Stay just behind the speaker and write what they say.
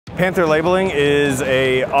Panther Labeling is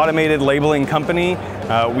an automated labeling company.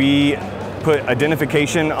 We put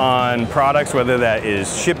identification on products, whether that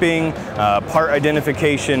is shipping, part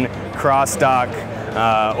identification, cross-dock,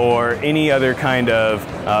 or any other kind of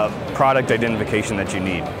product identification that you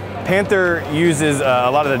need. Panther uses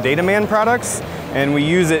a lot of the DataMan products, and we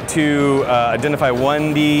use it to identify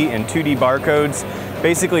 1D and 2D barcodes,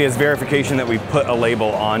 basically as verification that we put a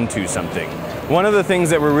label onto something. One of the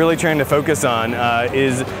things that we're really trying to focus on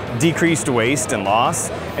is decreased waste and loss,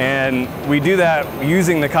 and we do that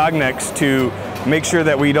using the Cognex to make sure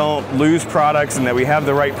that we don't lose products and that we have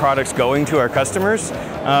the right products going to our customers.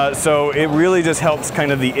 So it really just helps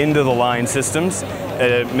kind of the end-of-the-line systems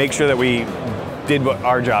make sure that we did what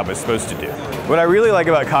our job is supposed to do. What I really like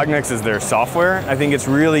about Cognex is their software. I think it's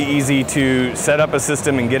really easy to set up a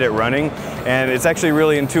system and get it running, and it's actually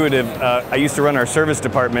really intuitive. I used to run our service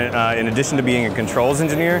department in addition to being a controls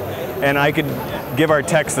engineer, and I could give our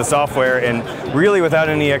techs the software, and really without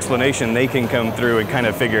any explanation they can come through and kind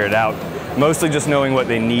of figure it out, mostly just knowing what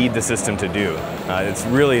they need the system to do. It's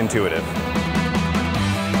really intuitive.